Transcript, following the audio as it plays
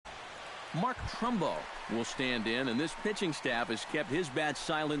Mark Trumbo will stand in, and this pitching staff has kept his bat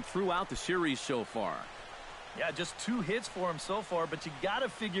silent throughout the series so far. Yeah, just 2 hits for him so far, but you got to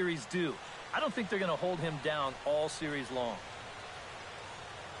figure he's due. I don't think they're going to hold him down all series long.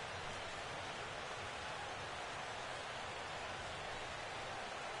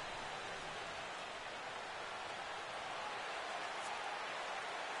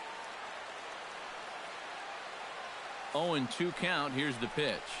 Oh, and 2 count. Here's the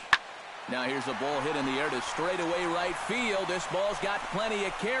pitch. Now here's a ball hit in the air to straightaway right field. This ball's got plenty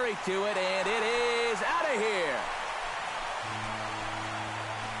of carry to it, and it is out of here.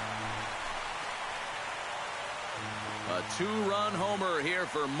 A 2-run homer here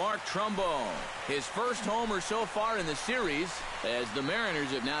for Mark Trumbo. His first homer so far in the series, as the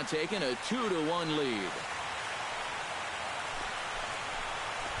Mariners have now taken a 2-1 lead.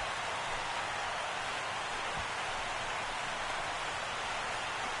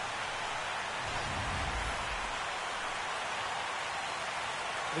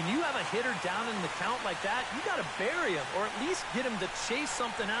 When you have a hitter down in the count like that, you got to bury him or at least get him to chase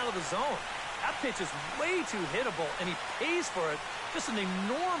something out of the zone. That pitch is way too hittable, and he pays for it. Just an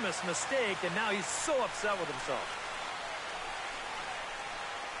enormous mistake, and now he's so upset with himself.